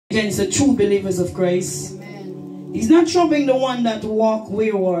against the true believers of Christ. Amen. He's not troubling the one that walk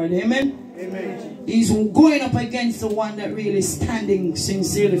wayward. Amen? Amen. He's going up against the one that really standing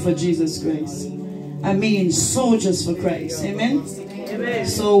sincerely for Jesus Christ. I mean, soldiers for Christ. Amen? Amen.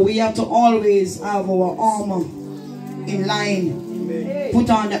 So we have to always have our armor in line. Amen. Put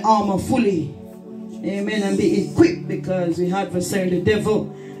on the armor fully. Amen. And be equipped, because we have for saying the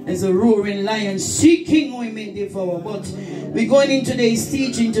devil as a roaring lion seeking who he may devour. But we're going into today's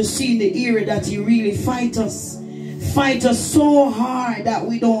teaching to see in the area that he really fight us so hard that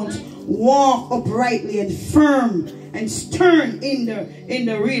we don't walk uprightly and firm and stern in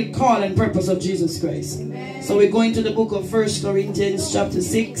the real call and purpose of Jesus Christ. Amen. So we're going to the book of 1 Corinthians chapter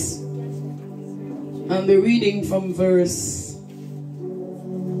 6, and we're reading from verse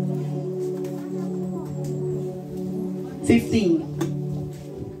 15.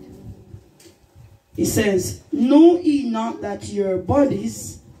 He says, know ye not that your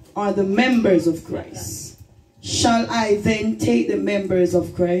bodies are the members of Christ? Shall I then take the members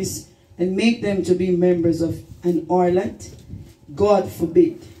of Christ and make them to be members of an harlot? God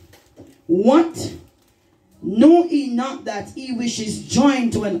forbid. What? Know ye not that he which is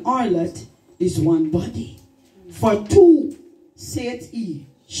joined to an harlot is one body? For two, saith he,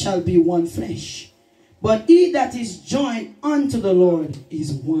 shall be one flesh. But he that is joined unto the Lord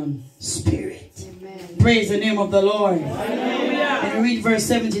is one spirit. Amen. Praise the name of the Lord. Hallelujah. And read verse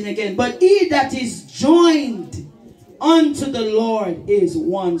 17 again. But he that is joined unto the Lord is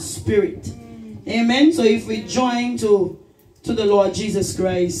one spirit. Amen. So if we join to the Lord Jesus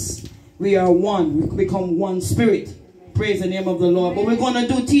Christ, we are one. We become one spirit. Praise the name of the Lord. But we're going to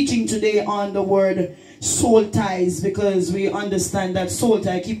do teaching today on the word soul ties, because we understand that soul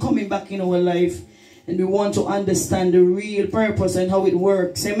tie keep coming back in our life. And we want to understand the real purpose and how it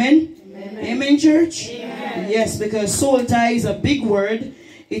works. Amen? Amen, Amen church? Amen. Yes, because soul tie is a big word.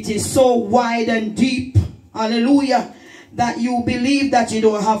 It is so wide and deep. Hallelujah. That you believe that you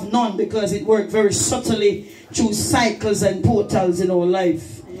don't have none, because it works very subtly through cycles and portals in our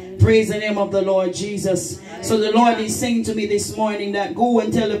life. Praise the name of the Lord Jesus. So the Lord is saying to me this morning that go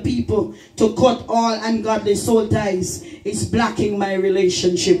and tell the people to cut all ungodly soul ties. It's blocking my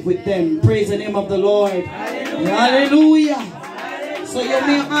relationship with them. Praise the name of the Lord. Hallelujah. Hallelujah. So you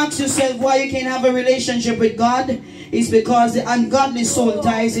may ask yourself why you can't have a relationship with God. It's because the ungodly soul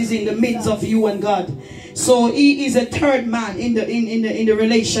ties is in the midst of you and God. So he is a third man in the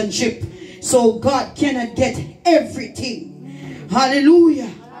relationship. So God cannot get everything.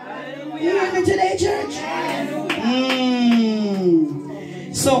 Hallelujah. You hear me today, church?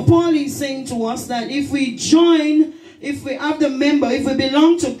 So Paul is saying to us that if we join, if we have the member, if we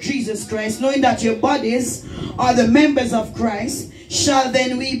belong to Jesus Christ, knowing that your bodies are the members of Christ, shall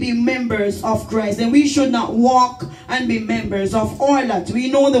then we be members of Christ. And we should not walk and be members of harlot.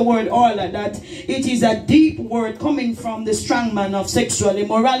 We know the word harlot, that it is a deep word coming from the strong man of sexual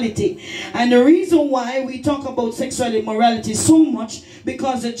immorality. And the reason why we talk about sexual immorality so much,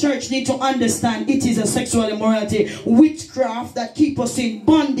 because the church need to understand it is a sexual immorality, witchcraft that keep us in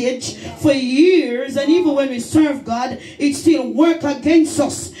bondage for years. And even when we serve God, it still work against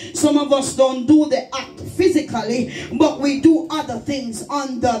us. Some of us don't do the act physically, but we do other things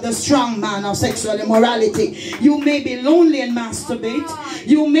under the strong man of sexual immorality. You may be lonely and masturbate.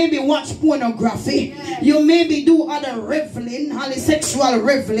 You may be watch pornography. You may be do other reveling, sexual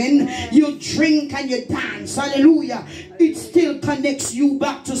reveling. You drink and you dance. Hallelujah. It still connects you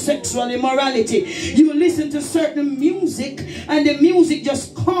back to sexual immorality. You listen to certain music, and the music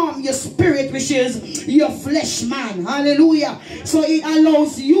just calm your spirit, which is your flesh man. Hallelujah. So it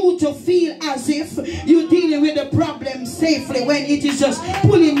allows you to feel as if you're dealing with the problem safely, when it is just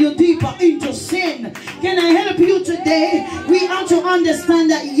pulling you deeper into sin. Can I help you today? We have to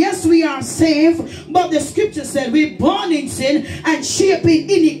understand that yes, we are saved, but the scripture said we're born in sin and shaped in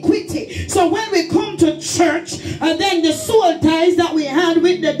iniquity. So when we come to church, and then the soul ties that we had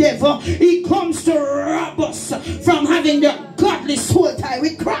with the devil, he comes to rob us from having the godly soul tie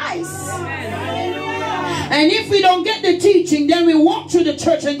with Christ. And if we don't get the teaching, then we walk through the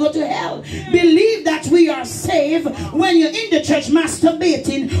church and go to hell. Believe that we are saved when you're in the church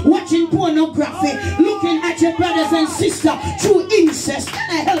masturbating, watching pornography, looking at your brothers and sisters through incest. Can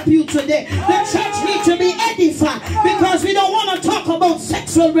I help you today? The church needs to be edified, because we don't want to talk about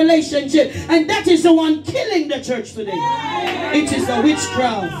sexual relationship, and that is the one killing the church today. It is the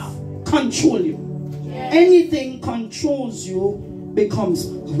witchcraft control you. Anything controls you becomes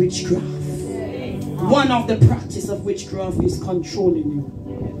a witchcraft. One of the practice of witchcraft is controlling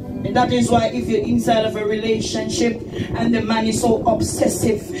you. And that is why if you're inside of a relationship and the man is so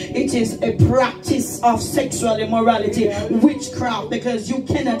obsessive, it is a practice of sexual immorality, witchcraft, because you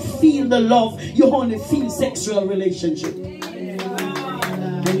cannot feel the love, you only feel sexual relationship.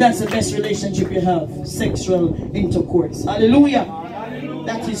 And that's the best relationship you have, sexual intercourse. Hallelujah.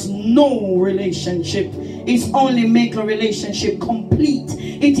 That is no relationship. It's only make a relationship complete.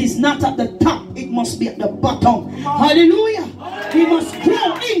 It is not at the top, it must be at the bottom. Hallelujah. We must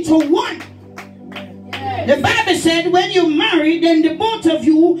grow into one. The Bible said when you marry, then the both of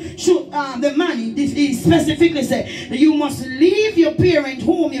you should, the man, this specifically said, you must leave your parent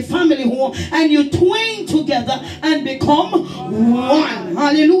home, your family home, and you twain together and become one.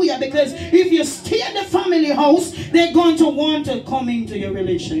 Hallelujah. Because if you stay at the family house, they're going to want to come into your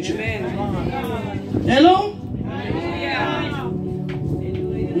relationship. Amen. Hello?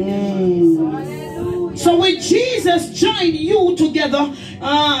 So when Jesus joined you together,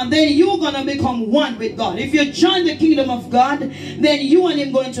 then you're going to become one with God. If you join the kingdom of God, then you and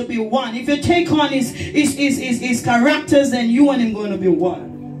him going to be one. If you take on his characters, then you and him going to be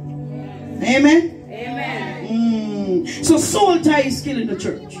one. Amen? Amen. So soul tie is killing the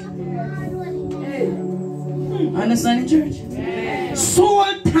church. Understand the church? Amen. Soul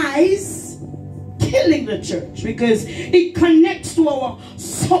ties killing the church because it connects to our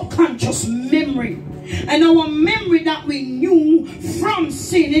subconscious memory. And our memory that we knew from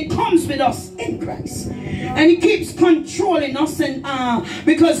sin, it comes with us in Christ. And it keeps controlling us, and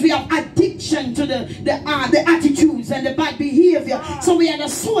because we have addiction to the attitudes and the bad behavior. So we had a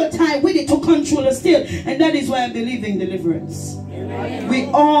soul tie with it to control us still. And that is why I believe in deliverance. We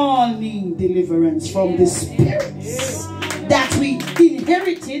all need deliverance from the spirits that we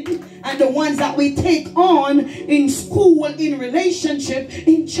inherited and the ones that we take on in school, in relationship,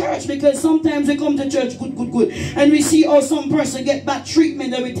 in church. Because sometimes we come to church good, and we see how some person get bad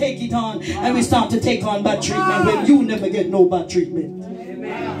treatment, and we take it on, and we start to take on bad treatment when you never get no bad treatment.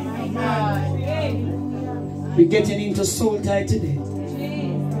 We're getting into soul tie today.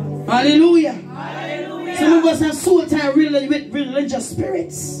 Hallelujah. Some of us have soul tie with religious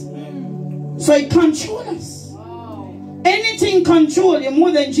spirits, so it controls us. Anything control you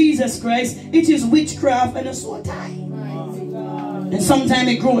more than Jesus Christ, it is witchcraft and a soul tie. And sometimes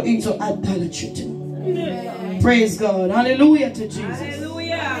it grows into idolatry too. Praise God. Hallelujah to Jesus.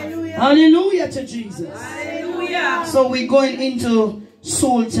 Hallelujah. Hallelujah to Jesus. Hallelujah. So we're going into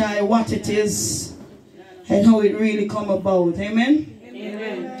soul tie, what it is and how it really come about. Amen.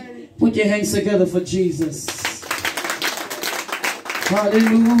 Amen. Put your hands together for Jesus.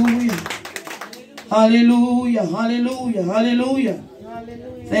 Hallelujah. Hallelujah, hallelujah, hallelujah.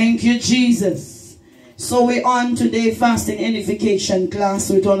 Thank you, Jesus. So we're on today fasting edification class.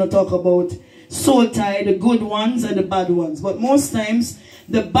 We're going to talk about soul tie, the good ones and the bad ones. But most times,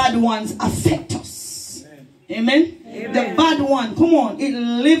 the bad ones affect us. Amen? Amen. The bad one, come on, it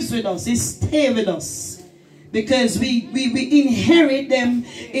lives with us. It stays with us. Because we inherit them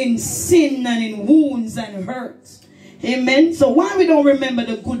in sin and in wounds and hurts. Amen. So why we don't remember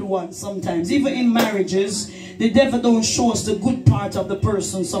the good ones sometimes? Even in marriages, the devil don't show us the good part of the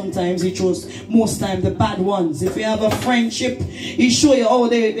person. Sometimes he shows most time the bad ones. If you have a friendship, he show you all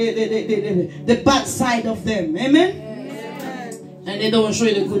the bad side of them. Amen. And they don't show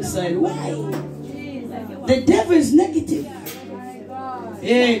you the good side. Why? The devil is negative.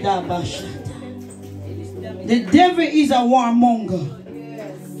 The devil is a warmonger.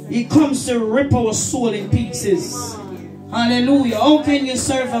 He comes to rip our soul in pieces. Hallelujah. How can you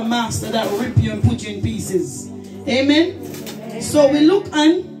serve a master that rip you and put you in pieces? Amen. So we look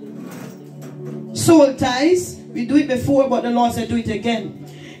at soul ties. We do it before, but the Lord said do it again.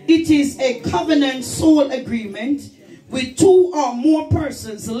 It is a covenant soul agreement with two or more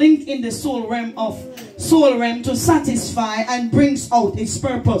persons linked in the soul realm to satisfy and brings out its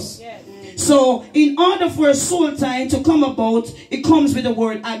purpose. So in order for a soul tie to come about, it comes with the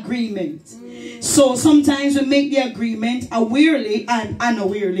word agreement. So sometimes we make the agreement awarely and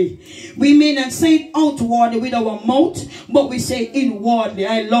unawarely. We may not say it outwardly with our mouth, but we say it inwardly.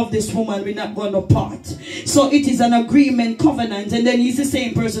 I love this woman, we're not going to part. So it is an agreement, covenant, and then he's the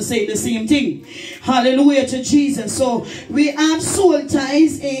same person saying the same thing. Hallelujah to Jesus. So we have soul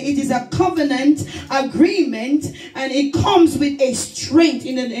ties. It is a covenant agreement, and it comes with a strength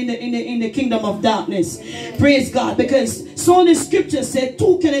in the kingdom of darkness. Praise God. Because so the scripture said,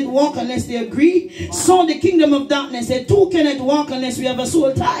 two cannot walk unless they agree. So the kingdom of darkness said, two cannot walk unless we have a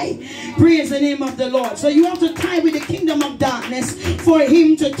soul tie. Praise the name of the Lord. So you have to tie with the kingdom of darkness for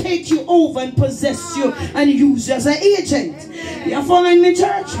him to take you over and possess you and use you as an agent. You are following me,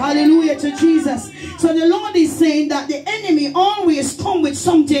 church? Hallelujah to Jesus. So the Lord is saying that the enemy always come with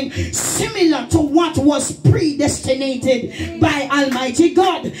something similar to what was predestinated by Almighty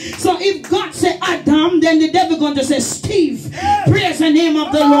God. So if God said Adam, then the devil going to say Steve. Praise the name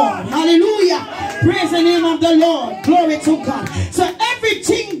of the Lord. Hallelujah. Praise the name of the Lord. Glory to God. So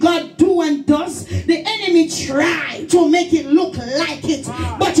everything God do and does, the enemy try to make it look like it,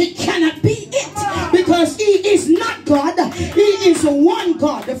 but it cannot be it, because he is not God. He is one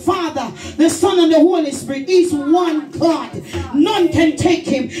God, the Father, the Son, and the Holy Spirit. He's one God. None can take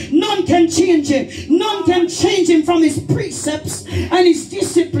him. None can change him. None can change him from his precepts and his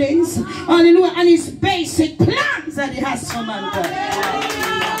disciplines, hallelujah, and his basic plans that he has for mankind.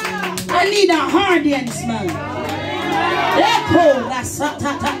 I need a audience, man.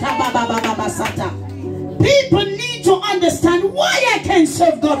 People need to understand why I can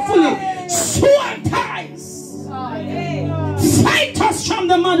serve God fully. Soul ties fight us from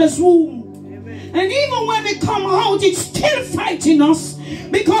the mother's womb. And even when we come out, it's still fighting us,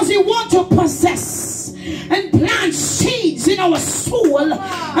 because it wants to possess and plant seeds in our soul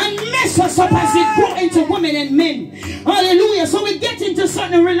and mess us up as we grow into women and men. Hallelujah. So we get into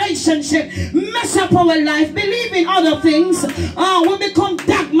certain relationship, mess up our life, believe in other things. We become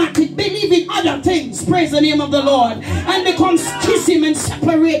dogmatic, believe in other things. Praise the name of the Lord. And become schism and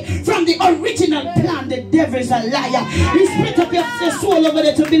separate from the original plan. The devil is a liar. He split up your soul over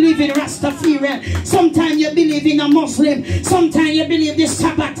there to believe in Rastafarian. Sometimes you believe in a Muslim. Sometimes you believe the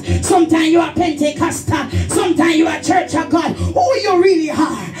Sabbath. Sometimes you are Pentecostal. Sometimes you are Church of God. Who you really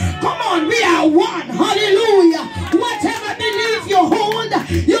are? Come on, we are one. Hallelujah. Whatever belief you hold,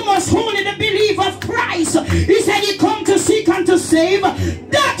 you must hold in the belief of Christ. He said he come to seek and to save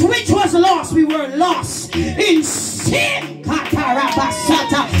that which was lost. We were lost in sin.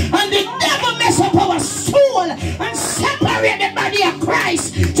 And the devil mess up our soul and separate the body of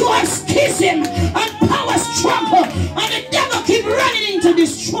Christ to a schism and power struggle. And the devil keep running in to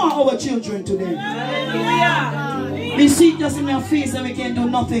destroy our children today. Hallelujah. We see it just in our face and we can't do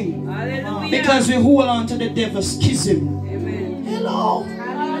nothing. Hallelujah. Because we hold on to the devil's schism. Amen. Hello.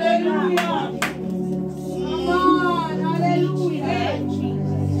 Hallelujah. Come on. Hallelujah.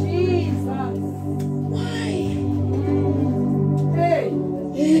 Jesus. Why? Hey.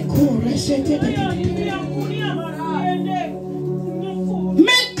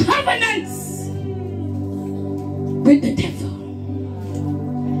 Make covenants with the devil.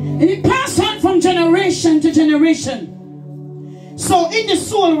 And it passed on from generation to generation. So in the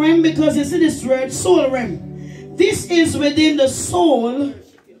soul realm, because you see this word, soul realm, this is within the soul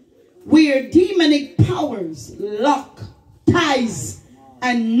where demonic powers lock, ties,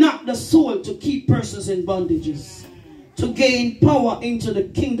 and knock the soul to keep persons in bondages, to gain power into the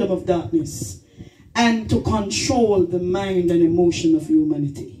kingdom of darkness, and to control the mind and emotion of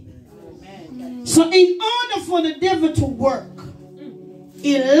humanity. So in order for the devil to work,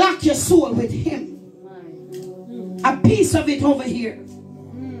 he lock your soul with him. A piece of it over here.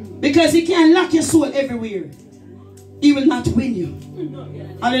 Because he can't lock your soul everywhere. He will not win you.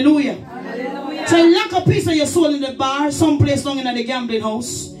 Hallelujah. Hallelujah. So he lock a piece of your soul in the bar, someplace down in the gambling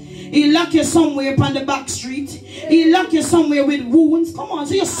house. He lock you somewhere upon the back street. He lock you somewhere with wounds. Come on,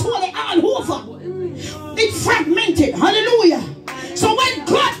 so your soul is all over. It's fragmented. Hallelujah. So when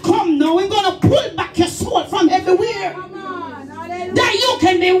God come now, we're going to pull back your soul from everywhere, that you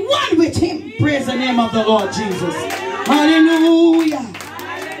can be one with him. Praise the name of the Lord Jesus. Hallelujah.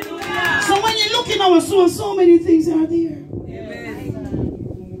 Hallelujah. So when you look in our soul, so many things are there.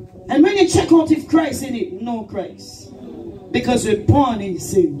 Amen. And when you check out if Christ in it, no Christ. Because we're born in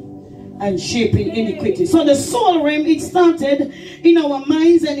sin and shaping iniquity. So the soul realm, it started in our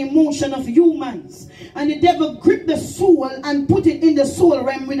minds and emotion of humans. And the devil gripped the soul and put it in the soul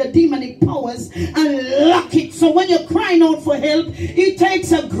realm with the demonic powers and lock it. So when you're crying out for help, it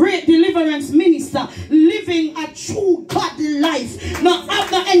takes a great deliverance minister living a true God life. Now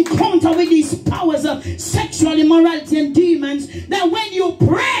after encounter with these powers of sexual immorality and demons, that when you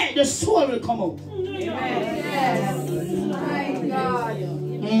pray, the soul will come out. Yes. My God.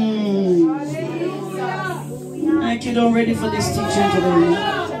 Thank you, don't ready for this teaching today.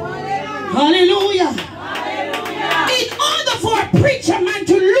 Hallelujah. Hallelujah. In order for a preacher man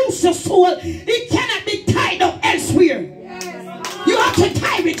to lose the soul, it cannot be tied up elsewhere. Yes. You have to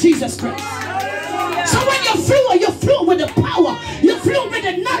tie with Jesus Christ. Hallelujah. So when you flow with the power, you flow with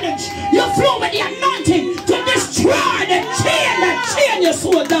the knowledge, you flow with the anointing to destroy the chain that chain your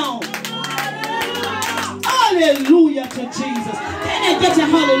soul down. Hallelujah to Jesus. Can I get a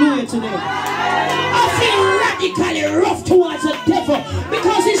hallelujah today? I feel radically rough towards the devil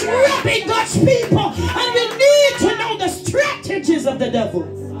because he's robbing God's people, and we need to know the strategies of the devil.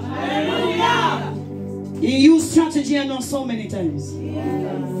 Hallelujah. He used strategy and not so many times.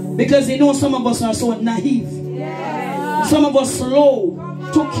 Because he knows some of us are so naive. Some of us slow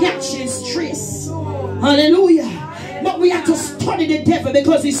to catch his trace. Hallelujah. But we have to study the devil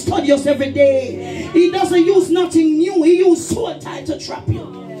because he studies us every day. He doesn't use nothing new. He uses soul tie to trap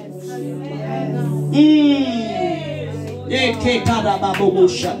you.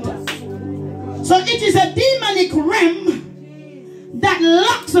 So it is a demonic realm that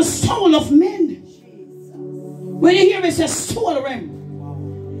locks the soul of men. When you hear it say soul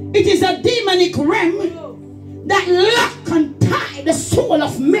realm, it is a demonic realm that lock and tie the soul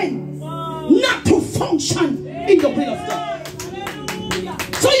of men not to function in the will of God.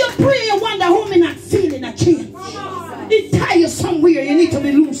 So you pray, you wonder how me not feeling a change. It tie you somewhere, you need to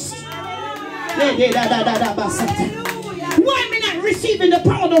be loose. Why me not receiving the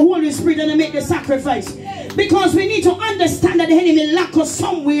power of the Holy Spirit and I make the sacrifice? Because we need to understand that the enemy lock us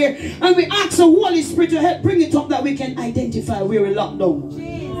somewhere, and we ask the Holy Spirit to help bring it up that we can identify where we're locked down,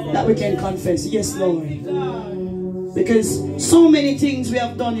 that we can confess. Yes, Lord. Because so many things we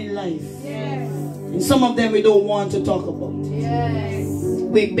have done in life, and some of them we don't want to talk about.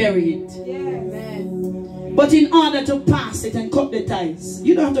 We bury it. But in order to pass it and cut the ties,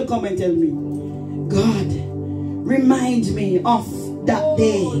 you don't have to come and tell me, God, remind me of that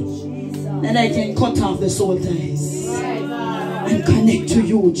day that I can cut off the soul ties and connect to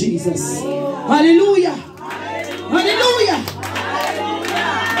you, Jesus. Hallelujah. Hallelujah.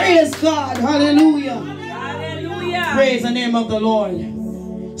 Praise God. Hallelujah. Praise the name of the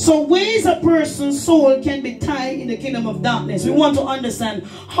Lord. So ways a person's soul can be tied in the kingdom of darkness. We want to understand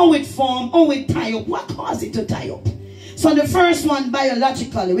how it forms, how it tie up, what caused it to tie up. So the first one,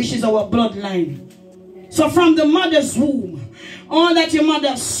 biologically, which is our bloodline. So from the mother's womb, all that your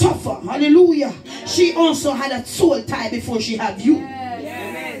mother suffered, hallelujah, she also had a soul tie before she had you.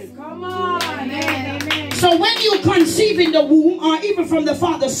 Yes. Come on. Amen. So when you conceive in the womb, or even from the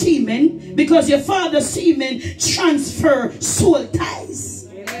father's semen, because your father's semen transfer soul ties,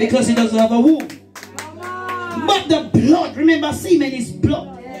 because he doesn't have a womb. But the blood, remember, semen is blood.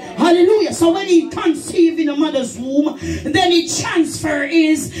 Hallelujah. So when he conceived in a mother's womb, then he transfer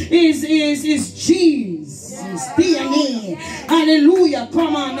his genes, his DNA. Hallelujah.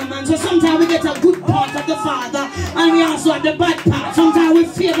 Come on, man. So sometimes we get a good part of the father, and we also have the bad part. Sometimes we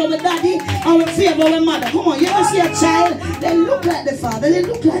favor the daddy, and we favor the mother. Come on, you ever see a child? They look like the father, they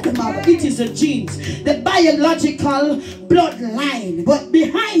look like the mother. It is the genes, the biological bloodline, but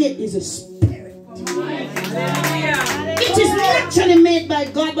behind it is a spirit. It is naturally made by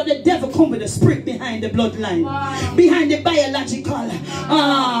God, but the devil comes with a spirit behind the bloodline, behind the biological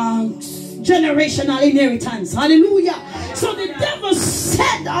generational inheritance. Hallelujah. So the devil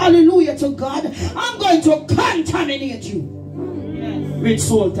said, hallelujah to God, I'm going to contaminate you with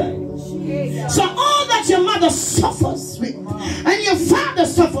soul ties. So all that your mother suffers with and your father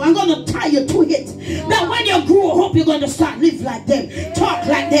suffers, I'm going to tie you to it. That when you grow up, you're going to start live like them, talk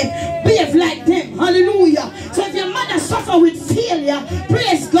like them, behave like them. Hallelujah. So if your mother suffer with failure,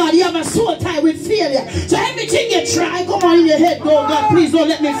 praise God, you have a soul tie with failure. So everything you try, come on in your head, go, God, please don't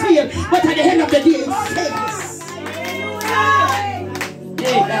let me fail. But at the end of the day, it fails.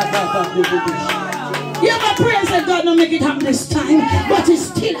 You ever pray and say, God, don't make it happen this time, but it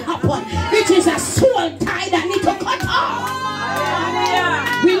still happened. It is a soul tie that need to cut off.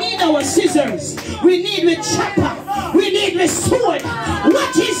 We need our scissors. We need the chopper. We need the sword.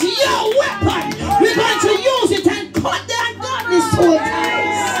 What is your weapon? We're going to use it and cut the ungodly soul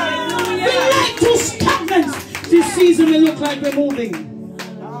ties. We like to stagnate. This season we look like we're moving.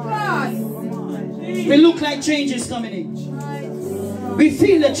 We look like change is coming in. We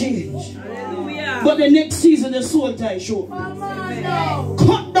feel the change. But the next season the soul tie show.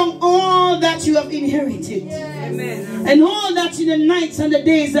 Cut down all that you have inherited. And all that in the nights and the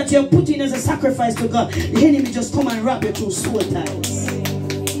days that you have put in as a sacrifice to God. The enemy just come and wrap you through soul ties.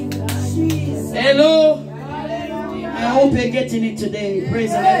 Hello. I hope you're getting it today.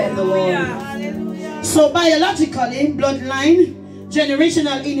 Praise the name of the Lord. So biologically, bloodline,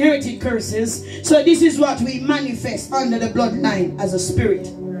 generational inherited curses. So this is what we manifest under the bloodline as a spirit.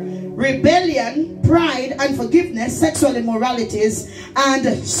 Rebellion, pride, unforgiveness, sexual immoralities, and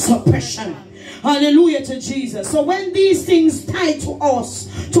suppression. Hallelujah to Jesus. So when these things tie to us,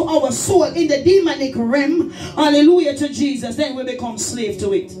 to our soul in the demonic realm, hallelujah to Jesus, then we become slave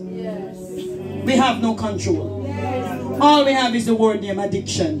to it. Yes. We have no control. Yes. All we have is the word name,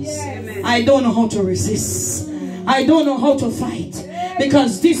 addictions. Yes. I don't know how to resist. I don't know how to fight.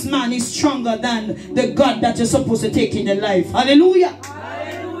 Because this man is stronger than the God that you're supposed to take in your life. Hallelujah.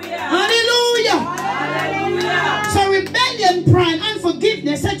 Hallelujah. Hallelujah. So rebellion, pride,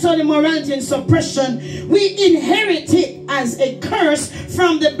 unforgiveness, sexual immorality and suppression, we inherit it as a curse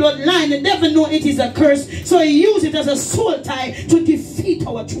from the bloodline. The devil knows it is a curse, so he uses it as a soul tie to defeat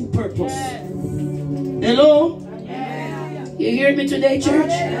our true purpose. Hello? You hear me today,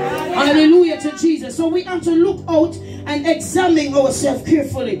 church? Hallelujah to Jesus. So we have to look out and examine ourselves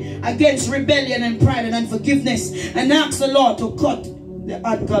carefully against rebellion and pride and unforgiveness, and ask the Lord to cut the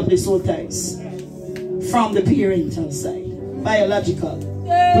ungodly soul ties from the parental side, biological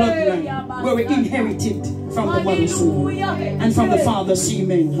bloodline, where we inherited from the mother's soul and from the father's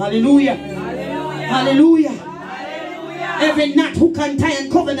semen. Hallelujah. Hallelujah. Every knot, hook and tie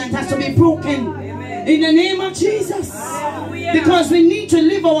and covenant has to be broken in the name of Jesus. Because we need to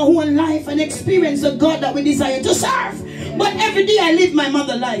live our whole life and experience the God that we desire to serve. But every day I live my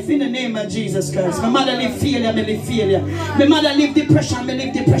mother life in the name of Jesus Christ. My mother live failure, I live failure. My mother live depression, I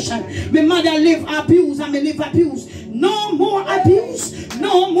live depression. My mother live abuse, I live abuse. No more abuse,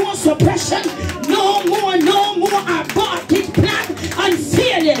 no more suppression, no more aborted plan and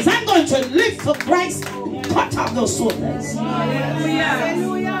failures. I'm going to live for Christ and cut off those soul ties.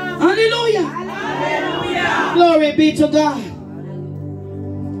 Hallelujah. Hallelujah. Hallelujah. Glory be to God.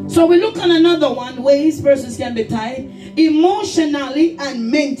 So we look on another one, ways persons can be tied, emotionally and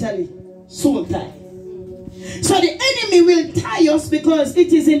mentally, soul tie. So the enemy will tie us because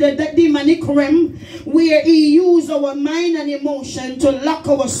it is in the demonic realm where he uses our mind and emotion to lock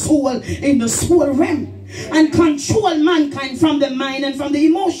our soul in the soul realm and control mankind from the mind and from the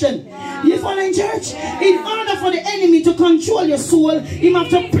emotion. You following, church? In order for the enemy to control your soul, you have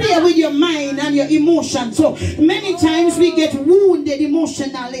to play with your mind and your emotion. So many times we get wounded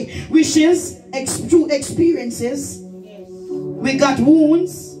emotionally, which is through experiences. We got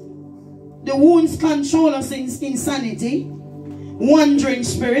wounds. The wounds control us in insanity, wandering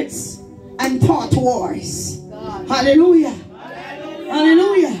spirits, and thought wars. Hallelujah.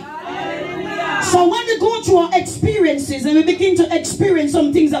 Hallelujah. Hallelujah. So when we go through our experiences and we begin to experience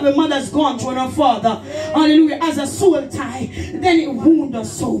some things that my mother's gone through and our father, hallelujah, as a soul tie, then it wounds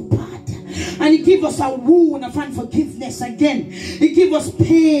us so bad. And it gives us a wound of unforgiveness again. It gives us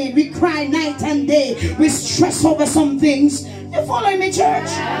pain. We cry night and day. We stress over some things. You follow me, church?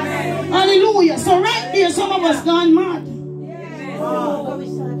 Amen. Hallelujah. So right there, some of us gone mad.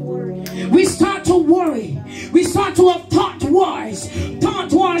 We start to worry. We start to have thought wars.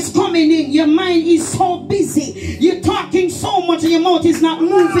 Thought wars coming in. Your mind is so busy. You're talking so much and your mouth is not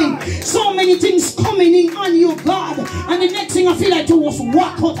moving. So many things coming in on you, God. And the next thing I feel like to just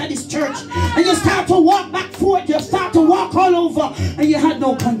walk out of this church. And you start to walk back forth. You start to walk all over. And you had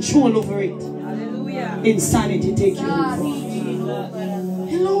no control over it. Hallelujah. Insanity take you over.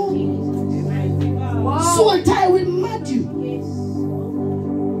 Hello? Wow. Soul tie will mad you.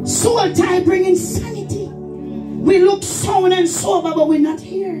 Soul tie bring insanity. We look sound and sober, but we're not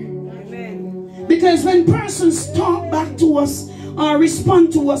here. Amen. Because when persons talk back to us or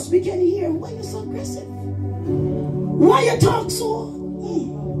respond to us, we can hear, why you so aggressive? Why you talk so?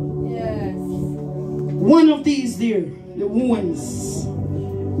 Yes. One of these there, the wounds,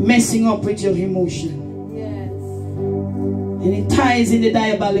 messing up with your emotion. Yes. And it ties in the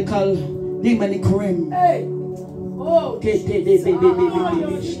diabolical demonic realm. Hey. Oh.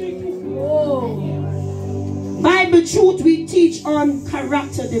 Bible truth we teach on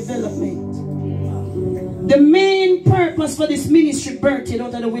character development. The main purpose for this ministry birthed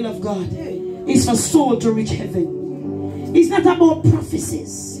out of the will of God is for soul to reach heaven. It's not about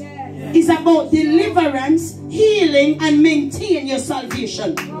prophecies. It's about deliverance, healing, and maintain your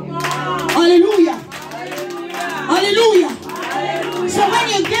salvation. Hallelujah. Hallelujah. Hallelujah. So when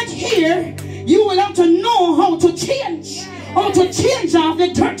you get here, you will have to know how to change. How to change off the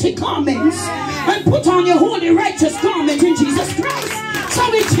dirty garments and put on your holy righteous garment in Jesus Christ. So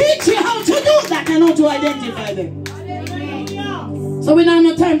we teach you how to do that and how to identify them. So we don't have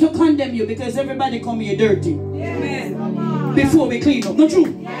no time to condemn you because everybody come here dirty. Before we clean up. Not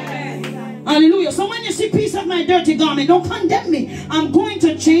true? Hallelujah. So when you see piece of my dirty garment, don't condemn me. I'm going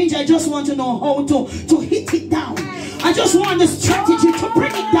to change. I just want to know how to hit it down. I just want the strategy to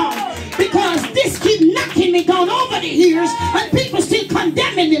bring it down. Because this keep knocking me down over the years and people still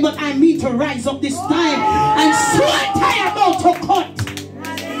condemning me, but I need to rise up this time and so tired about to cut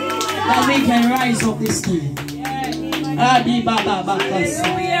that we can rise up this time.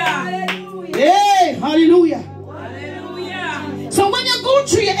 Hey, hallelujah. So when you go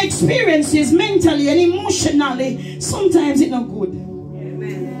through your experiences mentally and emotionally, sometimes it's not good.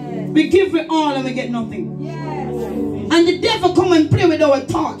 We give it all and we get nothing. And the devil come and play with our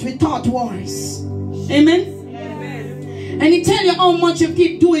thoughts, with thought wars. Amen? Amen. And he tell you how much you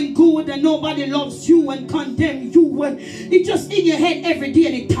keep doing good and nobody loves you and condemn you. And it just in your head every day,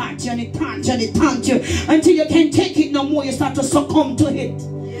 and it taunts you and it taunts you and it taunts you until you can't take it no more. You start to succumb to it.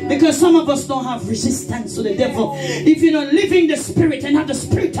 Because some of us don't have resistance to the devil. If you're not living the spirit and have the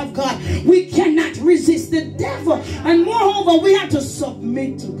spirit of God, we cannot resist the devil. And moreover, we have to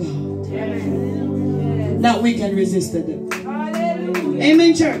submit to God. That we can resist the devil.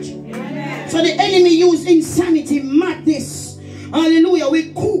 Amen, church. So the enemy used insanity, madness. Hallelujah.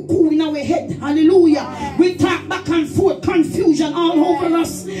 We cuckoo in our head. Hallelujah. We talk back and forth, confusion all over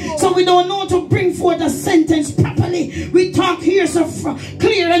us. So we don't know how to bring forth a sentence properly. We talk here so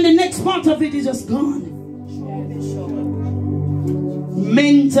clear and the next part of it is just gone.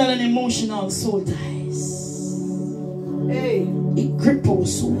 Mental and emotional soul ties. It grip our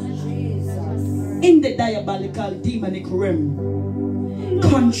soul. In the diabolical demonic realm.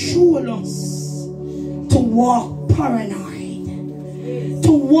 Control us to walk paranoid,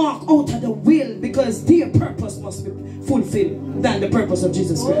 to walk out of the will, because their purpose must be fulfilled than the purpose of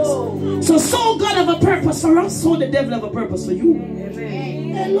Jesus Christ. So God have a purpose for us, so the devil have a purpose for you.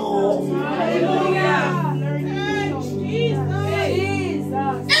 Amen. Hello. Hallelujah.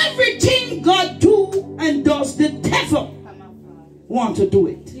 Everything God do and does, the devil want to do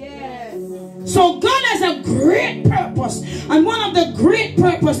it. So God has a great purpose, and one of the great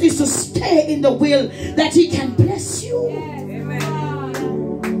purpose is to stay in the will that he can bless you.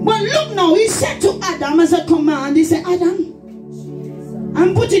 But look now, he said to Adam as a command, he said, Adam,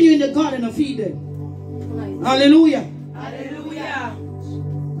 I'm putting you in the garden of Eden. Hallelujah. Hallelujah.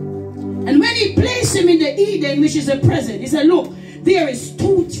 And when he placed him in the Eden, which is a present, he said, look, there is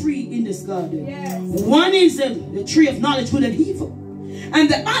 2 trees in this garden. One is the tree of knowledge, good and evil. And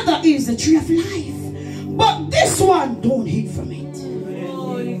the other is the tree of life. But this one, don't eat from it.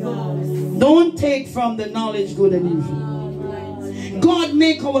 Don't take from the knowledge, good and evil. God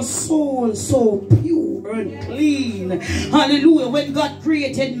make our soul so pure and clean. Hallelujah. When God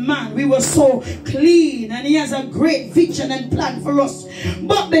created man, we were so clean. And he has a great vision and plan for us.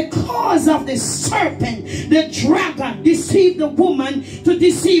 But because of the serpent, the dragon deceived the woman to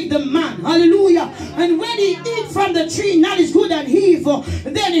deceive the man. Hallelujah. And when he eat from the tree, knowledge good and evil,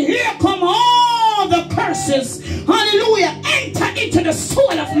 then here come all the curses. Hallelujah. Enter into the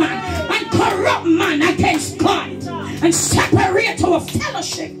soul of man and corrupt man against God. And separate our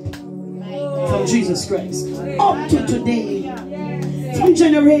fellowship from Jesus Christ. Up to today. From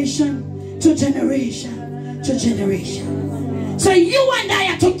generation to generation to generation. So you and I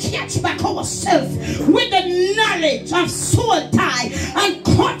have to catch back ourselves with the knowledge of soul tie and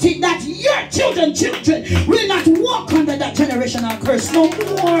cut it that your children will not walk under that generational curse no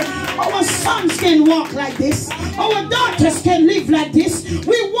more. Our sons can walk like this. Our daughters can live like this.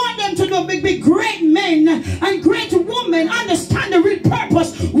 We want them to be great men and great women. Understand the real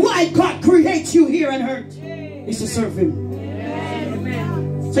purpose why God creates you here on earth is to serve him.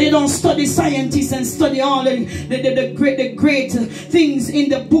 So you don't study scientists and study all the great things in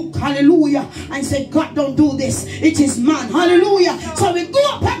the book, hallelujah, and say God don't do this, it is man, hallelujah. So we go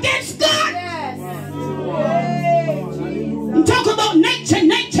up against God. And talk about nature.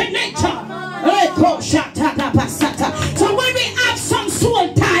 So when we have some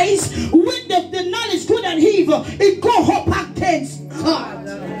soul ties with the knowledge good and evil, it go up against God.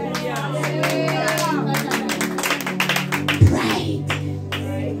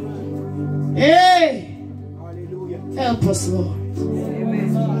 Hey, help us, Lord.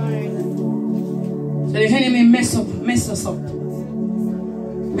 So the enemy mess us up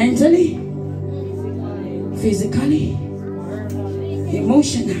mentally, physically,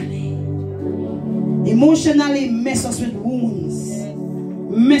 emotionally mess us with wounds,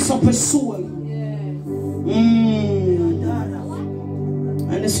 mess up his soul.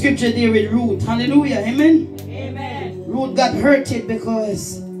 And the scripture there with Ruth, hallelujah, amen. Ruth got hurted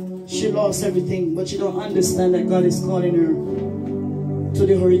because she lost everything, but she don't understand that God is calling her to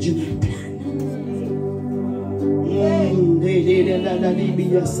the original plan.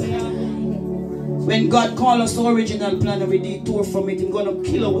 When God calls us to the original plan and we detour from it, He's going to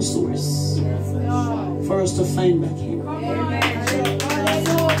kill our source for us to find back Him.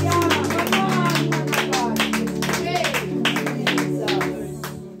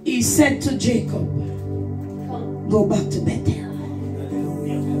 He said to Jacob, go back to Bethel.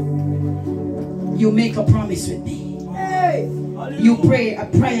 You make a promise with me. You pray a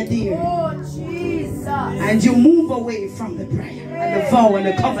prayer there. And you move away from the prayer and the vow and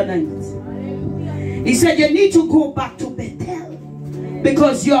the covenant. He said you need to go back to Bethel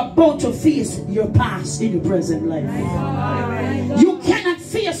because you're about to face your past in your present life. You cannot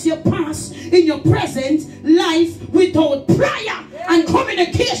face your past in your present life without prayer and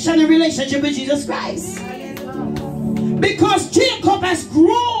communication and relationship with Jesus Christ. Because Jacob has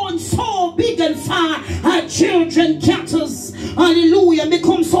grown so big and far, her children, cattle, hallelujah,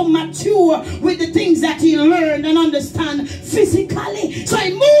 become so mature with the things that he learned and understand physically. So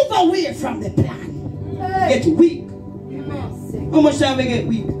he moved away from the plan. Get weak. How much time we get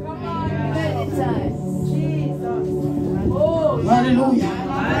weak? Hallelujah.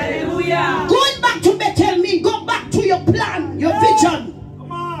 Hallelujah. Going back to Bethel means go back to your plan, your vision.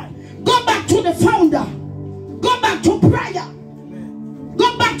 Go back to the founder. Go back to prayer.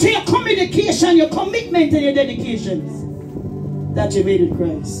 Go back to your communication, your commitment, and your dedications that you made in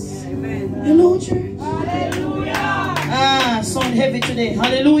Christ. Amen. Hello, church. Hallelujah. Sound heavy today.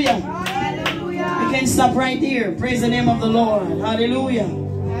 Hallelujah. Hallelujah. We can stop right here. Praise the name of the Lord. Hallelujah.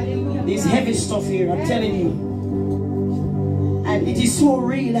 Hallelujah. There's heavy stuff here, I'm telling you. And it is so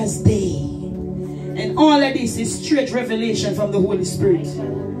real as day. And all of this is straight revelation from the Holy Spirit.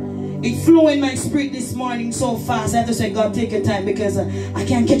 It flew in my spirit this morning so fast. I have to say, God, take your time, because I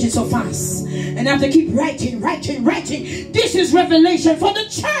can't catch it so fast. And I have to keep writing. This is revelation for the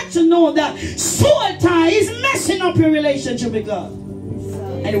church to know that soul tie is messing up your relationship with God.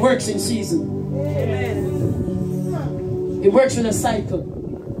 And it works in season. Amen. It works in a cycle.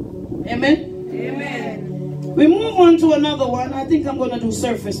 Amen. Amen. We move on to another one. I think I'm going to do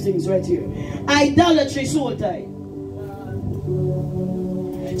surface things right here. Idolatry soul tie.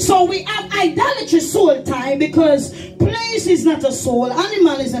 So we have idolatry soul tie because place is not a soul,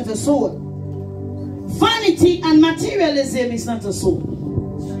 animal is not a soul, vanity and materialism is not a soul.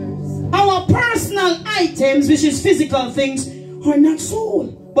 Our personal items, which is physical things, are not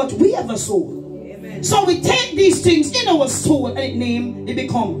soul, but we have a soul. Amen. So we take these things in our soul and they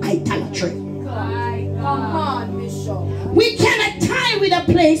become idolatry. Come on, Bishop. We cannot tie with a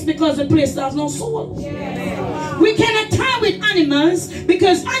place because the place has no soul. Yes. We cannot tie with animals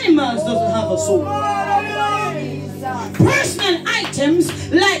because animals doesn't have a soul. Personal items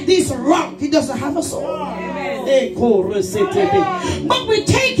like this rock, it doesn't have a soul. But we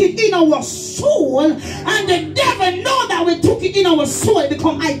take it in our soul, and the devil know that we took it in our soul, it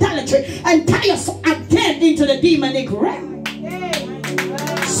become idolatry and tie us again into the demonic realm.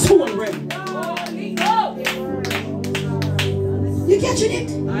 Soul realm. You catching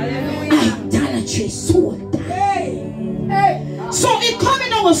it? Idolatry, soul tie. So it comes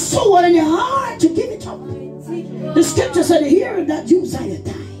in our soul and your heart to give it up. The scripture said, "Here that Uzziah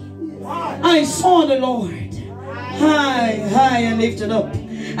died, I saw the Lord high and lifted up,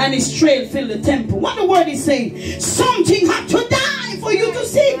 and his trail filled the temple." What the word is saying? Something had to die for you to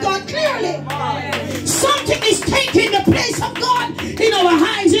see God clearly. Something is taking the place of God in our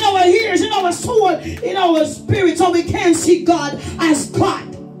eyes, in our ears, in our soul, in our spirit, so we can't see God as God.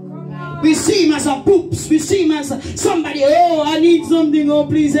 We see him as a poops. We see him as somebody, oh, I need something, oh,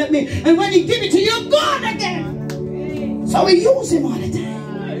 please help me. And when he give it to you, God again. So we use him all the time.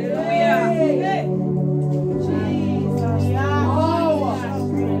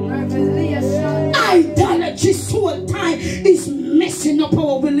 Idolatry soul tie is messing up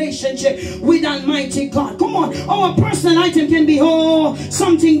our relationship with Almighty God. Come on, our personal item can be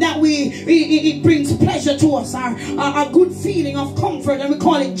something that it brings pleasure to us, a good feeling of comfort, and we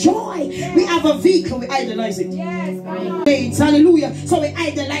call it joy. We have a vehicle, we idolize it. Yes, hallelujah. So we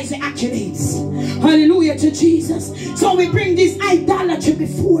idolize the accolades. Hallelujah to Jesus. So we bring this idolatry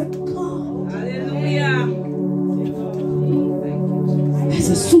before God. Hallelujah. As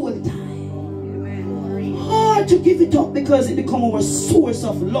a soul tie. Hard to give it up because it becomes our source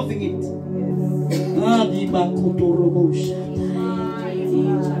of loving it.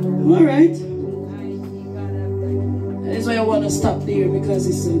 All right. That's why I want to stop there, because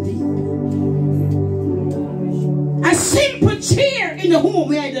it's so deep. A simple chair in the home,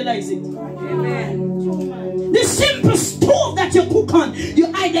 we idolize it. Amen. The simple stove that you cook on, you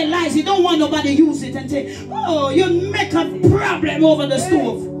idolize it. You don't want nobody to use it and say, oh, you make a problem over the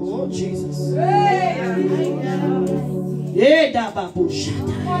stove. Oh, Jesus.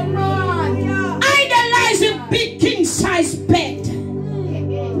 Idolize a big king size bed.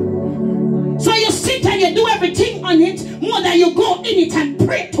 So you sit and you do everything on it more than you go in it and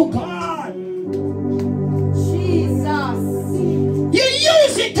pray to God. Jesus. You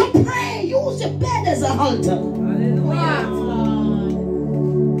use it to pray. Use the bed as an altar.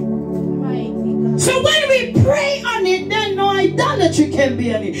 So when we pray on it, then no idolatry can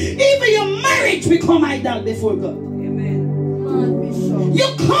be on it. Even your marriage become idol before God. Amen. You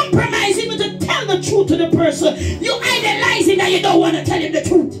compromise even to tell the truth to the person. You idolize it that you don't want to tell him the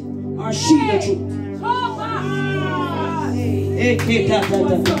truth. Or she the truth.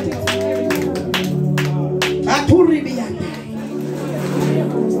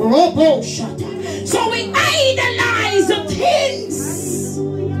 Robo shata. So we idolize the things.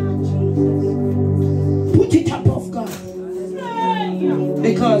 Put it above God.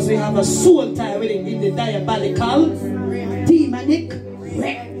 Because we have a soul tie with it in the diabolical, demonic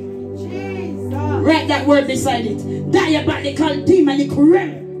realm. Write that word beside it. Diabolical, demonic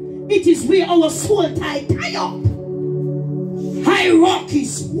realm. It is where our soul tie up.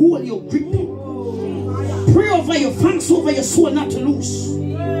 Hierarchies hold your grip. Pray over your fast over your soul not to lose.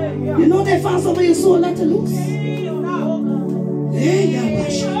 You know they fast over your soul not to lose.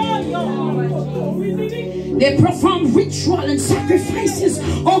 They perform ritual and sacrifices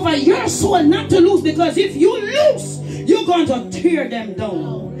over your soul not to lose, because if you lose, you're going to tear them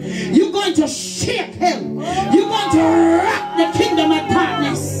down. You're going to shake hell. You're going to rock the kingdom of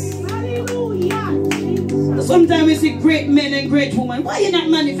darkness. Sometimes we see great men and great women. Why you not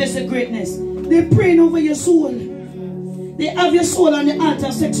manifesting greatness? They're praying over your soul. They have your soul on the altar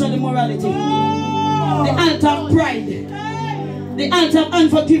of sexual immorality, the altar of pride, the altar of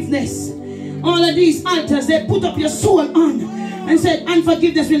unforgiveness. All of these altars, they put up your soul on and said,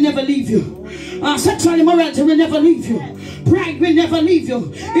 unforgiveness will never leave you. Sexual immorality will never leave you. Pride will never leave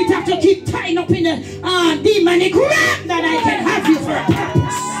you. It have to keep tying up in the demonic realm that I can have you for a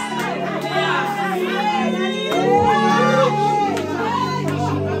purpose.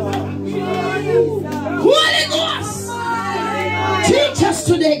 Holy Ghost, teach us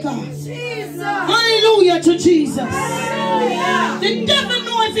today, God. Hallelujah to Jesus. The devil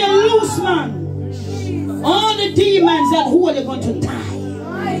know if you're loose, man. All the demons that hold are going to die.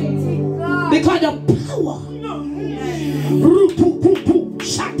 Because the power.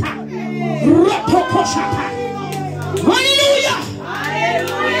 Hallelujah.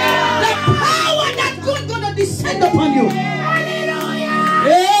 The power that God gonna descend upon you.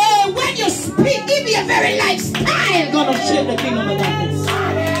 When you speak, give me a very lifestyle gonna shape the kingdom of darkness.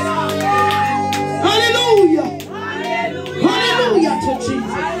 Hallelujah. Hallelujah to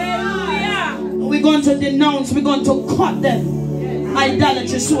Jesus. We're going to denounce, we're going to cut them.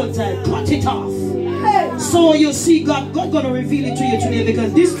 Idolatry, soul tie, cut it off. So you see, God's going to reveal it to you today,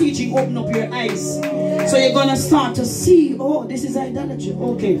 because this teaching opened up your eyes. So you're going to start to see, oh, this is idolatry.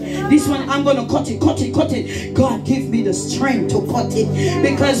 Okay, this one, I'm going to cut it. God, give me the strength to cut it.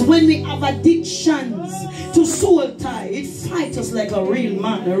 Because when we have addictions to soul tie, it fights us like a real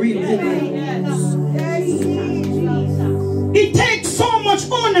man, a real woman. It takes so much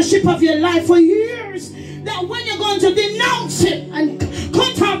ownership of your life for years that when you're going to denounce it and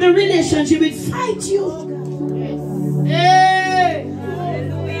cut off the relationship, it fights you. Hey.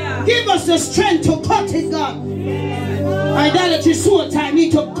 Give us the strength to cut it, God. Idolatry, soul tie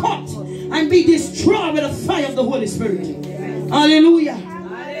need to cut and be destroyed with the fire of the Holy Spirit. Hallelujah.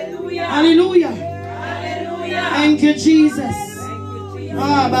 Hallelujah. Hallelujah. Hallelujah. Thank you, Jesus.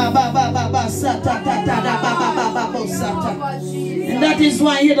 And that is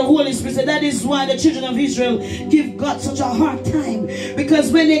why here the Holy Spirit said, that is why the children of Israel give God such a hard time.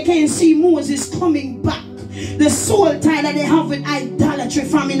 Because when they can't see Moses coming back, the soul tie that they have with idolatry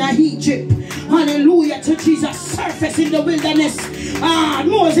from in Egypt, hallelujah to Jesus, surface in the wilderness.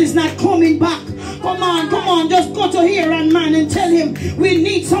 Moses not coming back. Come on, just go to Aaron, man, and tell him we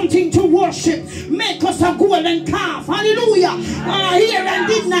need something to worship. Make us a golden calf. Hallelujah. Aaron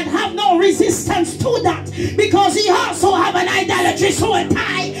did not have no resistance to that, because he also have an idolatry soul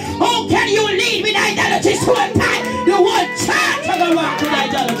tie. How can you lead with idolatry soul tie? The whole church of the rock with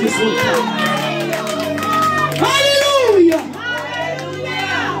idolatry soul tie. Hallelujah.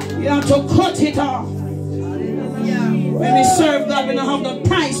 You have to cut it off. When we serve God, we don't have the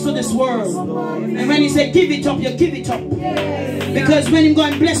price to this world. And when he said give it up, you give it up. Because when he's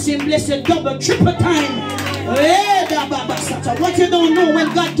going to bless you double, triple time. What you don't know,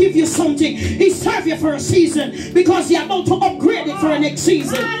 when God gives you something, he serves you for a season, because he's about to upgrade it for the next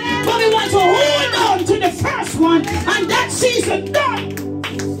season. But we want to hold on to the first one, and that season done.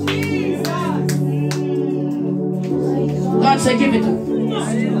 God said give it up.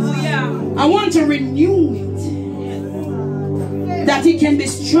 I want to renew it, that he can be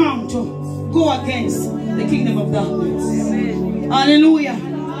strong to go against the kingdom of darkness. Hallelujah.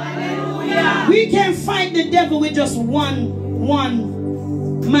 Hallelujah. We can fight the devil with just one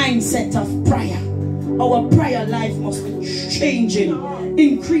mindset of prayer. Our prayer life must be changing,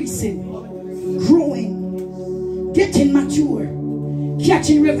 increasing, growing, getting mature,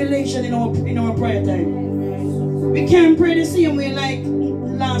 catching revelation in our prayer time. We can't pray the same way like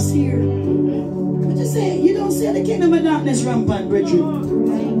last year. What you say? You don't see the kingdom of darkness rampant,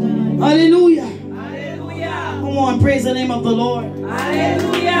 brethren. Hallelujah. Hallelujah. Come on, praise the name of the Lord.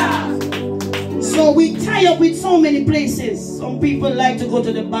 Hallelujah. So we tie up with so many places. Some people like to go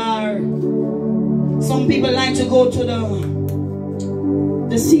to the bar. Some people like to go to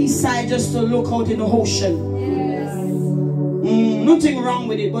the seaside just to look out in the ocean. Nothing wrong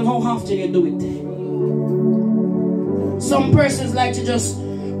with it, but how often you do it? Some persons like to just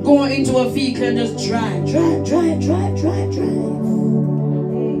go into a vehicle and just drive.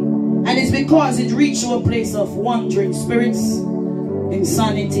 And it's because it reached to a place of wandering spirits,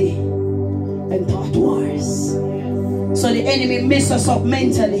 insanity, and thought wars. So the enemy messes us up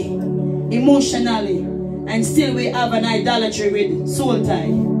mentally, emotionally, and still we have an idolatry with soul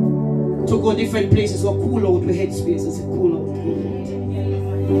tie to go different places or cool out with headspace. It's a cool out.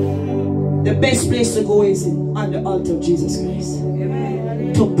 The best place to go is on the altar of Jesus Christ.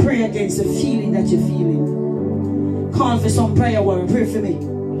 To pray against the feeling that you're feeling. Call for some prayer warrior. Pray for me.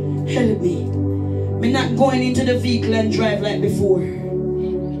 Help me. Me not going into the vehicle and drive like before.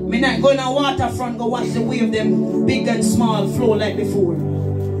 Me not going on waterfront go watch the wave them big and small flow like before.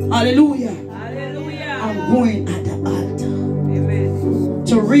 Hallelujah. Hallelujah. I'm going at the altar. Amen.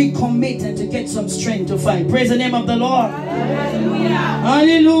 To recommit and to get some strength to fight. Praise the name of the Lord. Hallelujah.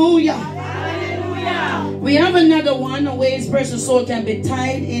 Hallelujah. Hallelujah. We have another one, a ways person's soul can be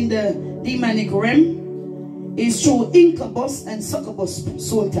tied in the demonic realm. Is through incubus and succubus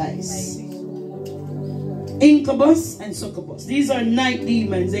soul ties. Incubus and succubus. These are night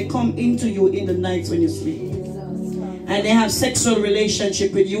demons. They come into you in the nights when you sleep. And they have sexual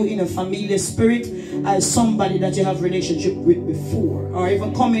relationship with you in a familiar spirit as somebody that you have relationship with before. Or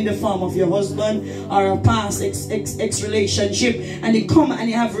even come in the form of your husband or a past ex relationship. And they come and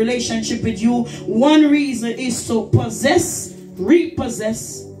they have relationship with you. One reason is to possess,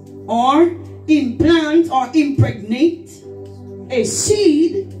 repossess, or implant or impregnate a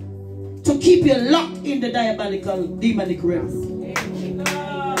seed to keep you locked in the diabolical demonic realm.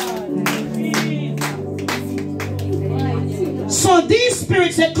 So these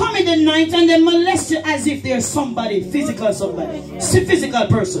spirits, they come in the night and they molest you as if they're somebody, physical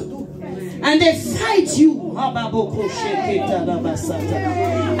person. And they fight you. And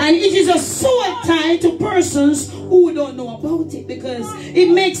it is a soul tie to persons who don't know about it, because it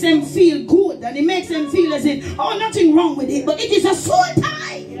makes them feel good and it makes them feel as if, oh, nothing wrong with it. But it is a soul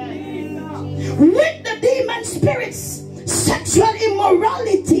tie with the demon spirits. Sexual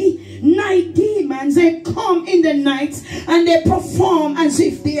immorality, night demons, they come in the night and they perform as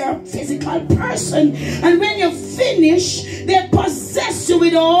if they are a physical person. And when you finish, they possess you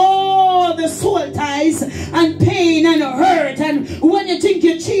with all the soul ties and pain and hurt. And when you think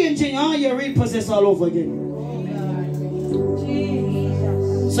you're changing, you're repossessed all over again.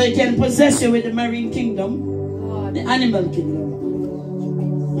 So it can possess you with the marine kingdom, the animal kingdom.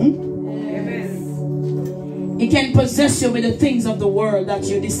 It can possess you with the things of the world that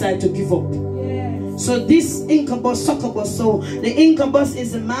you decide to give up. Yes. So this incubus, succubus, so the incubus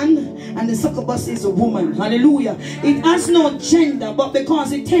is a man and the succubus is a woman. Hallelujah. It has no gender, but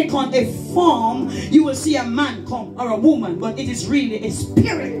because it takes on a form, you will see a man come or a woman, but it is really a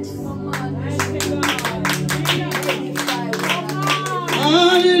spirit.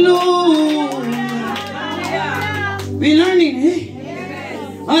 Hallelujah. We're learning, eh?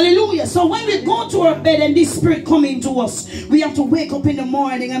 Hallelujah. So when we go to our bed and this spirit come into us, we have to wake up in the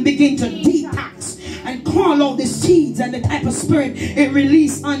morning and begin to detox and call out the seeds and the type of spirit it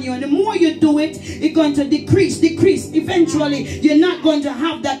releases on you. And the more you do it, it's going to decrease. Eventually, you're not going to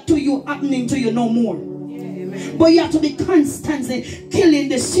have that to you happening to you no more. But you have to be constantly killing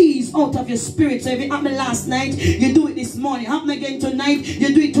the seeds out of your spirit. So if it happened last night, you do it this morning. Happen again tonight,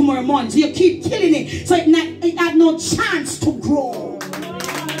 you do it tomorrow morning. So you keep killing it. So it had no chance to grow.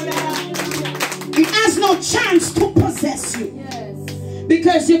 It has no chance to possess you. Yes.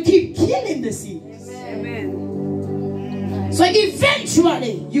 Because you keep killing the seeds. Amen. So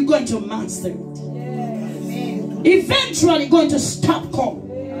eventually you're going to master it. Yes. Eventually going to stop coming.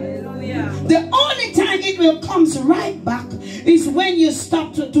 The only time it will come right back is when you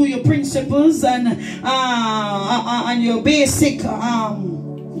stop to do your principles and your basic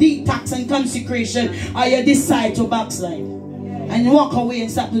detox and consecration, or you decide to backslide. And you walk away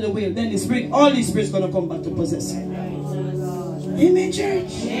and stop to the will. Then the spirit, all the spirits going to come back to possess you. Amen,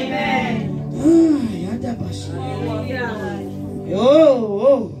 church. Amen.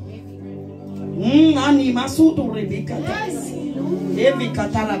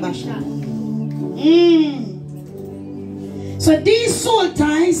 So these soul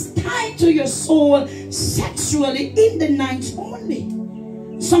ties tied to your soul sexually in the night only.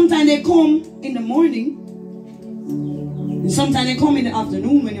 Sometimes they come in the morning. Sometimes they come in the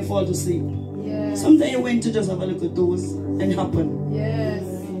afternoon when you fall to sleep. Yes. Sometimes you went to just have a look at those and happen. Yes.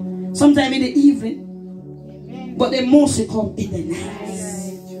 Sometimes in the evening. But they mostly come in the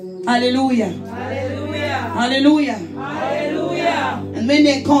night. Hallelujah. Hallelujah. Hallelujah. Hallelujah. And when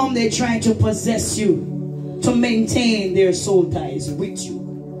they come, they try to possess you, to maintain their soul ties with you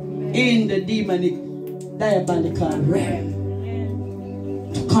in the demonic, diabolical realm,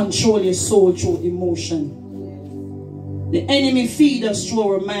 to control your soul through emotion. The enemy feeds us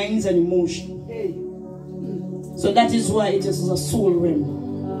through our minds and emotion. So that is why it is a soul realm.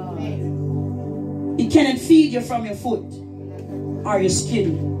 He cannot feed you from your foot or your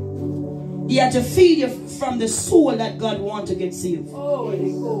skin. He had to feed you from the soul that God wants to get saved.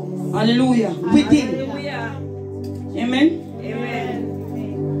 Hallelujah. Within. Amen.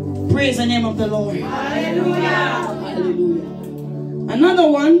 Amen. Praise the name of the Lord. Hallelujah. Hallelujah. Another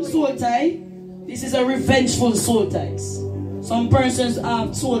one, soul tie. This is a revengeful soul ties. Some persons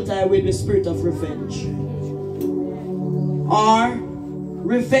have soul tie with the spirit of revenge. Or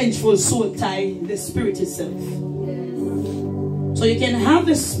revengeful soul tie, the spirit itself. So you can have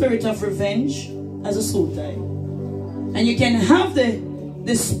the spirit of revenge as a soul tie. And you can have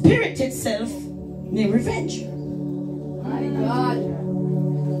the spirit itself named revenge. My God.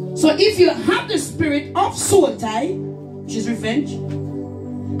 So if you have the spirit of soul tie, which is revenge,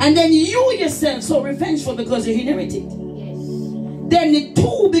 and then you yourself so revengeful because you inherit it, then the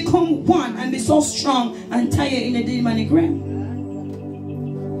two become one and be so strong and tie you in the demonic realm.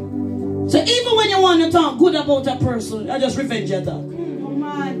 So even when you want to talk good about a person, I just revenge your talk. Come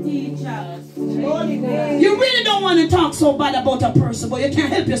on, teacher. You really don't want to talk so bad about a person, but you can't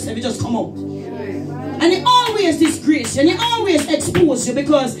help yourself, you just come out. And it always disgrace you, and it always expose you,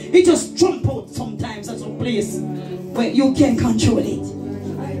 because it just jump out sometimes at some place where you can control it.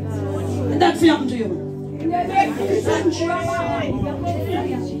 And that's what happened to you.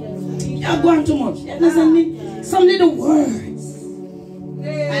 You're going too much. You understand me? Some little words.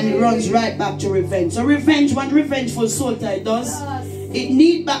 And it runs right back to revenge. So revenge, what revengeful soul tie does, it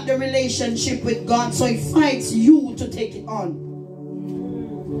needs back the relationship with God, so it fights you to take it on.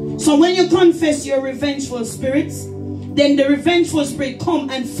 So when you confess your revengeful spirits, then the revengeful spirit come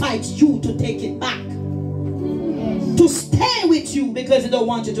and fight you to take it back. To stay with you, because they don't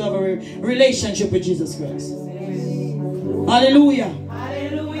want you to have a relationship with Jesus Christ. Hallelujah.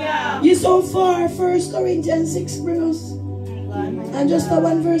 Hallelujah. You so far, 1 Corinthians 6 bros. And just a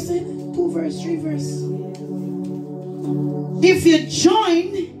 1 verse in, 2 verse, 3 verse. If you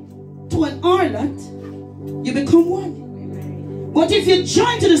join to an harlot, you become one. But if you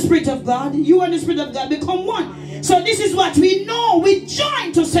join to the Spirit of God, you and the Spirit of God become one. So this is what we know. We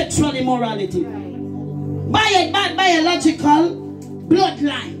join to sexual immorality by a biological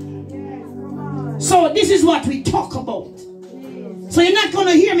bloodline. So this is what we talk about. So you're not going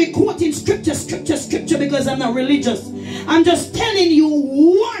to hear me quoting scripture, because I'm not religious. I'm just telling you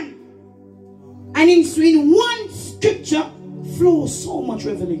one. And in one scripture flows so much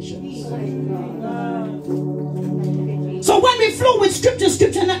revelation. So when we flow with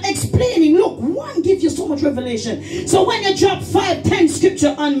scripture not explaining, look, one gives you so much revelation. So when you drop 5, 10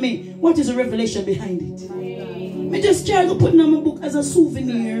 scripture on me, what is the revelation behind it? I just try to put it on my book as a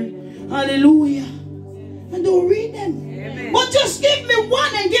souvenir. Hallelujah. And don't read them. Amen. But just give me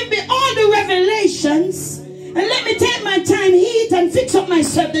one and give me all the revelations. And let me take my time, eat and fix up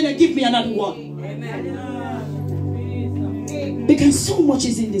myself. Then you give me another one. Amen. Because so much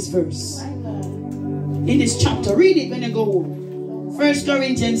is in this verse. In this chapter. Read it when you go home. 1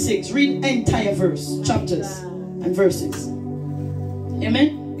 Corinthians 6. Read entire verse. Chapters and verses.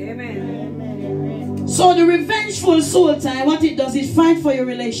 Amen. Amen. So the revengeful soul tie, what it does is fight for your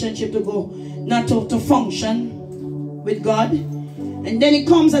relationship to go, not to function with God. And then it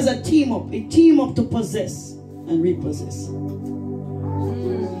comes as a team up. A team up to possess and repossess.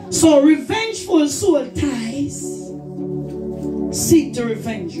 So revengeful soul ties seek to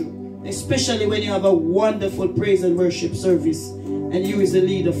revenge you. Especially when you have a wonderful praise and worship service and you is the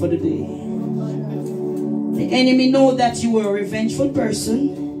leader for the day. The enemy know that you are a revengeful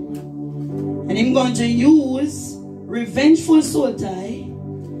person, and I'm going to use revengeful soul tie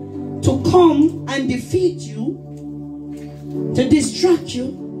to come and defeat you, to distract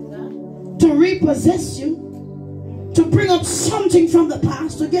you, to repossess you, to bring up something from the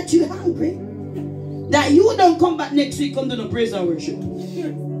past to get you hungry, that you don't come back next week and do the praise and worship.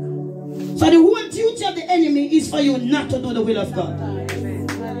 So the whole duty of the enemy is for you not to do the will of God.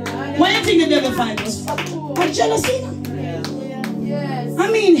 Why do you think the devil finds us? For jealousy. I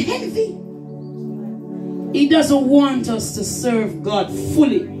mean, heavy. He doesn't want us to serve God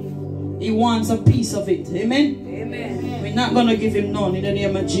fully. He wants a piece of it. Amen? Amen. We're not going to give him none in the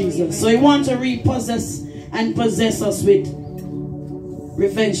name of Jesus. So he wants to repossess and possess us with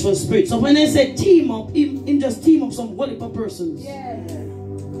Revengeful spirit. So when I say team up, him just team up some whole persons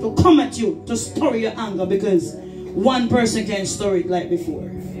to come at you, to store your anger, because one person can't store it like before.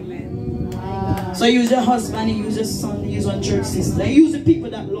 Amen. So use your husband, you use your son, you use your church sister, you use the people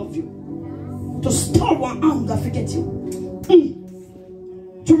that love you to store one anger, forget you.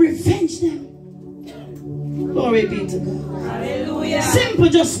 To revenge them. Glory be to God. Hallelujah. Simple,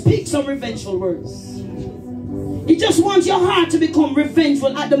 just speak some revengeful words. He just wants your heart to become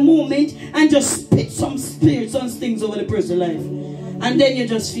revengeful at the moment and just spit some spirits and things over the person's life. And then you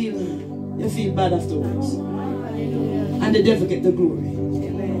just feel bad afterwards. And the devil get the glory.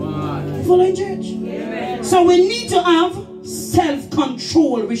 Amen. Follow church. Amen. So we need to have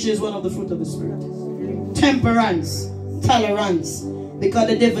self-control, which is one of the fruit of the spirit. Temperance, tolerance. Because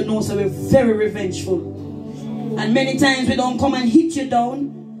the devil knows that we're very revengeful. And many times we don't come and hit you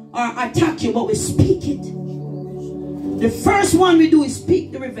down or attack you, but we speak it. The first one we do is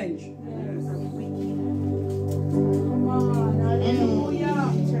speak the revenge.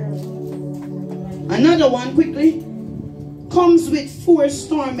 Another one, quickly, comes with force,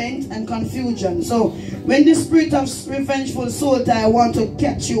 torment, and confusion. So when the spirit of revengeful soul tie want to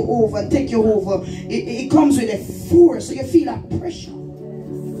catch you over and take you over, it comes with a force. So you feel that pressure.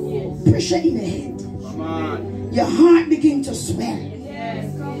 Pressure in the head. Your heart begins to swell.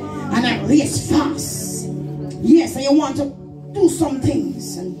 And it races fast. Yes, and you want to do some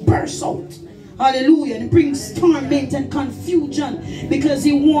things and burst out. Hallelujah. And it brings torment and confusion because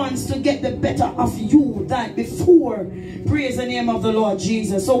he wants to get the better of you than before. Praise the name of the Lord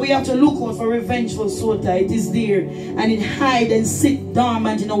Jesus. So we have to look out for revengeful soul tie. It is there and it hides and sits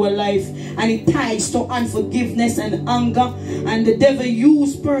dormant in our life, and it ties to unforgiveness and anger. And the devil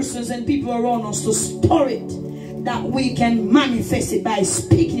uses persons and people around us to store it, that we can manifest it by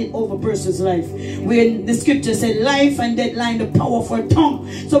speaking it over a person's life. When the scripture said life and death lie in the power of our tongue.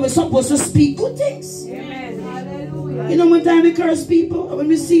 So we're supposed to speak good things. Amen. Hallelujah. You know, one time we curse people, when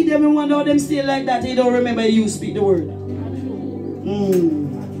we see them and wonder how them still like that, they don't remember you speak the word.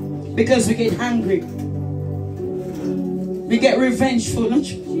 Because we get angry. We get revengeful. Not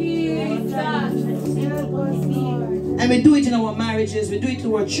true? And we do it in our marriages, we do it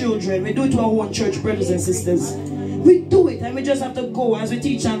to our children, we do it to our own church brothers and sisters. We do it, and we just have to go as we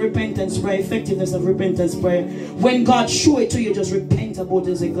teach on repentance prayer, effectiveness of repentance prayer. When God show it to you, just repent about it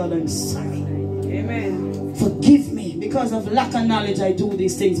and say, God, I'm sorry. Amen. Forgive me. Because of lack of knowledge, I do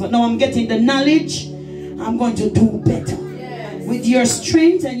these things. But now I'm getting the knowledge, I'm going to do better. Yes. With your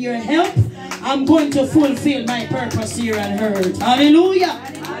strength and your help, I'm going to fulfill my purpose here on earth. Hallelujah.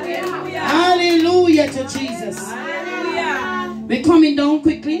 Hallelujah. Hallelujah to Jesus. We're coming down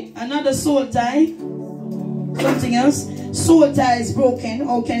quickly. Another soul tie. Something else. Soul tie is broken.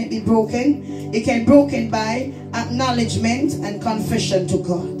 How can it be broken? It can be broken by acknowledgement and confession to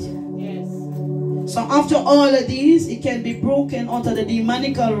God. Yes. So after all of these, it can be broken out of the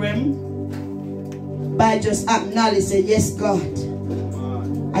demonical realm by just acknowledging, yes, God,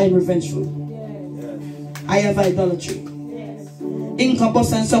 I am revengeful. Yes. I have idolatry. Yes.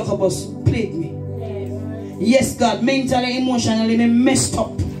 Incubus and succubus plague me. Yes, God, mentally, emotionally, me messed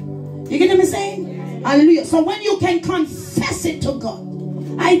up. You get what I'm saying? Yeah. Hallelujah. So when you can confess it to God.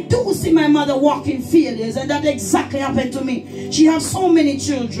 I do see my mother walking failures, and that exactly happened to me. She has so many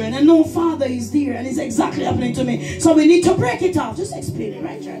children, and no father is there, and it's exactly happening to me. So we need to break it off. Just explain it,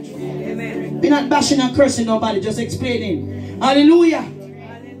 right, church? Amen. We're not bashing and cursing nobody, just explaining. Hallelujah.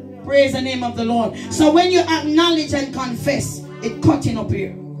 Hallelujah. Praise the name of the Lord. So when you acknowledge and confess, it cutting up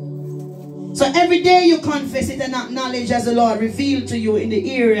here. So every day you confess it and acknowledge as the Lord revealed to you in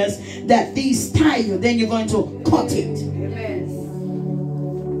the areas that these tie you, then you're going to cut it. Amen.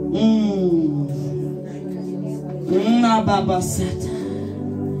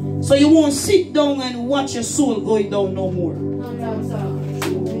 So you won't sit down and watch your soul going down no more.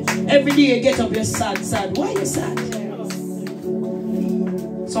 Every day you get up, you're sad. Why are you sad?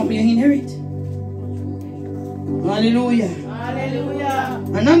 Something you inherit. Hallelujah. Hallelujah.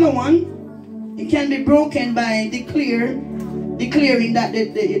 Another one. It can be broken by declaring that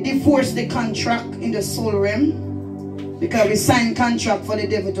they force the contract in the soul realm, because we sign contract for the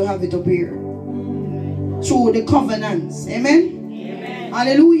devil to have it up here through the covenants. Amen. Amen.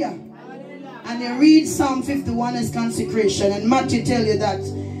 Hallelujah. Hallelujah. And they read Psalm 51 as consecration, and Matthew tell you that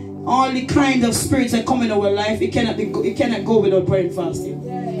all the kind of spirits that come in our life, it cannot go without prayer and fasting.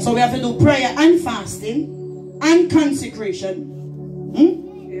 Yes. So we have to do prayer and fasting and consecration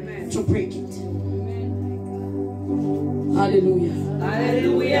to break it. Hallelujah.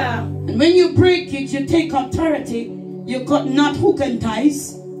 Hallelujah. And when you break it, you take authority. You cut not hook and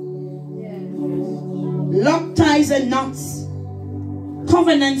ties. Lock ties and knots.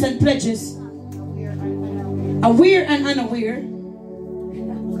 covenants and pledges, aware and unaware,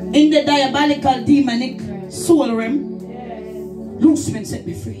 in the diabolical demonic soul realm, loose me and set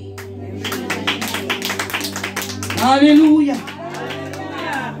me free. Hallelujah.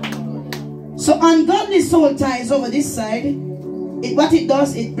 So ungodly soul ties over this side, what it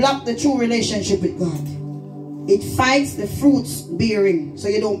does, it blocks the true relationship with God. It fights the fruits bearing, so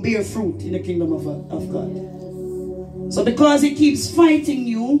you don't bear fruit in the kingdom of God. So because it keeps fighting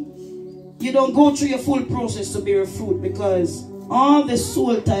you, you don't go through your full process to bear fruit, because all the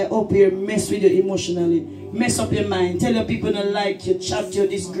soul tie up here mess with you emotionally, mess up your mind, tell your people don't like you, chat you,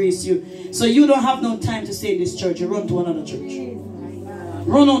 disgrace you. So you don't have no time to stay in this church. You run to another church.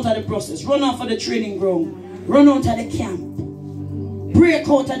 Run out of the process. Run out of the training ground. Run out of the camp. Break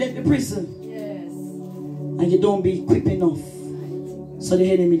out of the prison. And you don't be quick enough, so the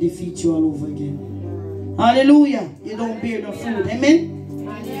enemy defeats you all over again. Hallelujah. You don't bear no fruit. Amen.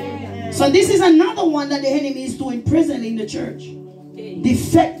 So this is another one that the enemy is doing presently in the church.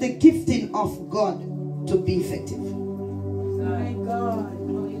 Defect the gifting of God to be effective.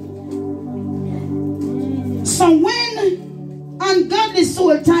 So when ungodly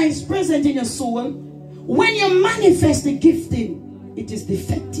soul tie is present in your soul, when you manifest the gifting, it is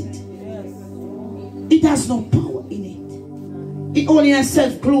defected. It has no power in it. It only has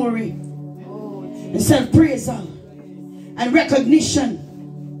self-glory and self-praise and recognition.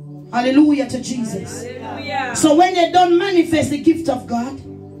 Hallelujah to Jesus. Hallelujah. So when they don't manifest the gift of God,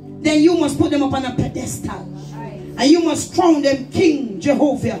 then you must put them up on a pedestal. And you must crown them King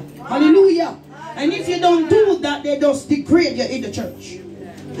Jehovah. Hallelujah. And if you don't do that, they just degrade you in the church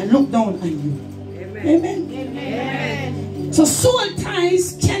and look down on you. Amen. Amen. So soul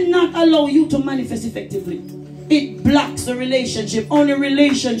ties cannot allow you to manifest effectively. It blocks the relationship. Only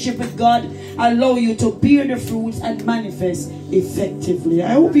relationship with God allow you to bear the fruits and manifest effectively.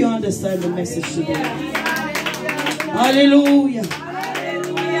 I hope you understand the message today. Hallelujah.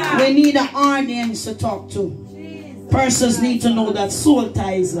 Hallelujah. We need an audience to talk to. Persons need to know that soul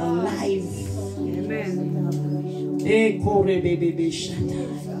ties are alive.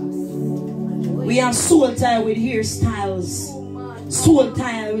 We have soul tie with hairstyles, soul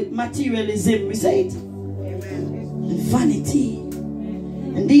tie with materialism, we say it, and vanity.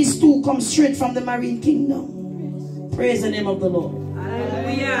 And these two come straight from the marine kingdom. Praise the name of the Lord.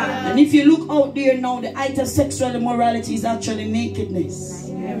 Hallelujah. And if you look out there now, the height of sexual immorality is actually nakedness.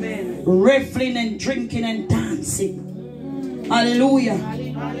 Amen. Reveling and drinking and dancing. Hallelujah.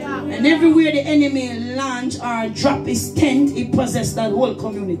 Hallelujah. And everywhere the enemy launch or drop his tent, he possesses that whole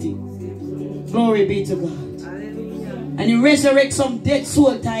community. Glory be to God. Hallelujah. And he resurrects some dead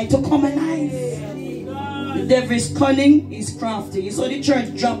soul tie to come alive. The devil is cunning, he's crafty. So the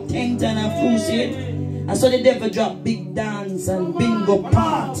church dropped tent and a crusade. And so the devil dropped big dance and bingo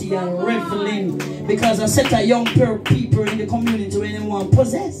party and reveling. Because a set of young people in the community when they want to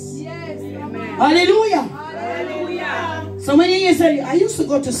possess. Yes. Hallelujah. Hallelujah. So when you say, I used to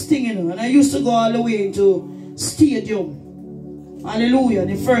go to Sting, you know, and I used to go all the way into Stadium. Hallelujah,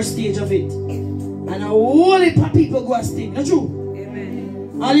 the first stage of it. And a whole heap of people go and Sting. Not true?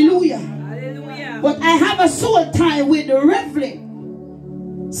 Amen. Hallelujah. Hallelujah. But I have a soul tie with the reveling.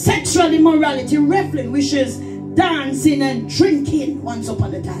 Sexual immorality, reveling, which is dancing and drinking once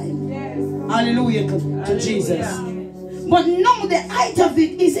upon a time. Yes. Hallelujah to Jesus. But now the height of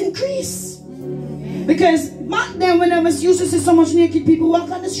it is increased. Because back then when I was used to see so much naked people walk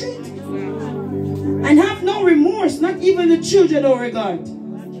on the street and have no remorse, not even the children or regard.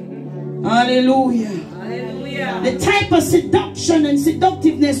 Hallelujah. Hallelujah. The type of seduction and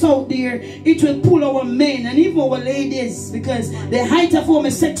seductiveness out there, it will pull our men and even our ladies, because the height of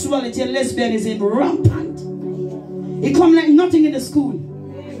homosexuality and lesbianism rampant. It come like nothing in the school.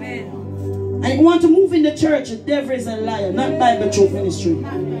 Amen. And you want to move in the church, the devil is a liar. Not Bible Truth Ministry.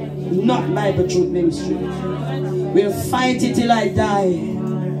 Not Bible Truth Ministry. We'll fight it till I die.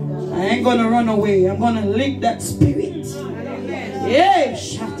 I ain't gonna run away. I'm gonna lick that spirit. Yeah,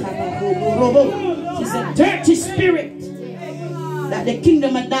 it's a dirty spirit that the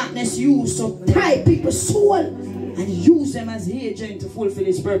kingdom of darkness use to tie people's soul and use them as agent to fulfill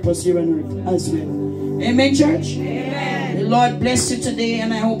his purpose here on earth as well. Amen, church? Amen. The Lord bless you today,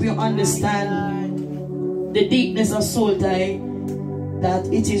 and I hope you understand the deepness of soul tie, that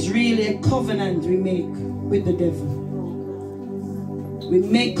it is really a covenant we make with the devil. We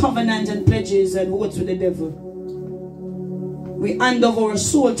make covenant and pledges and oaths with the devil. We hand over our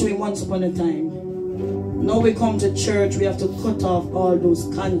soul to him once upon a time. Now we come to church, we have to cut off all those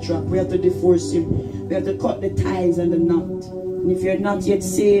contracts. We have to divorce him. We have to cut the ties and the knot. And if you're not yet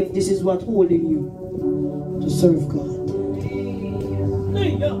saved, this is what's holding you to serve God.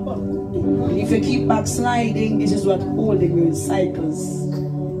 And if you keep backsliding, this is what holding you in cycles.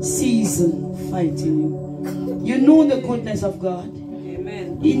 Season fighting you. You know the goodness of God.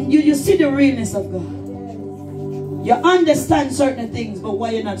 Amen. You see the realness of God. You understand certain things, but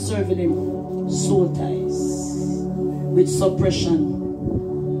why you're not serving Him? Soul ties with suppression.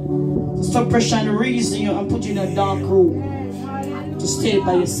 Suppression reason you and put you in a dark room to stay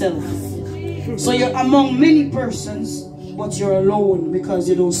by yourself. So you're among many persons, but you're alone because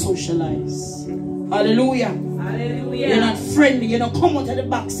you don't socialize. Hallelujah. Hallelujah. You're not friendly. You don't come out of the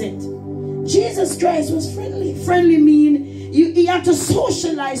back seat. Jesus Christ was friendly. Friendly mean he had to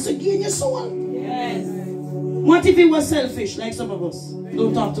socialize to gain your soul. Yes. What if he was selfish like some of us?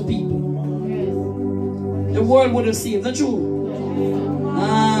 Don't talk to people. The world would have seen the truth.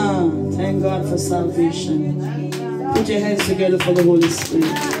 Ah, thank God for salvation. Put your hands together for the Holy Spirit.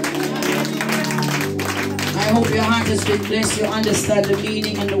 I hope your heart has been blessed. You understand the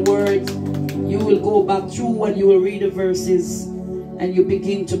meaning and the word. You will go back through and you will read the verses and you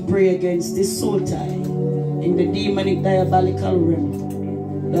begin to pray against this soul tie in the demonic diabolical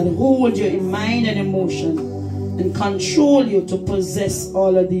realm that hold you in mind and emotion and control you to possess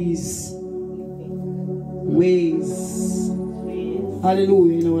all of these ways.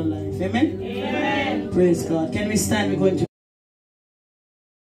 Hallelujah in our life. Amen? Amen. Praise God. Can we stand? We're going to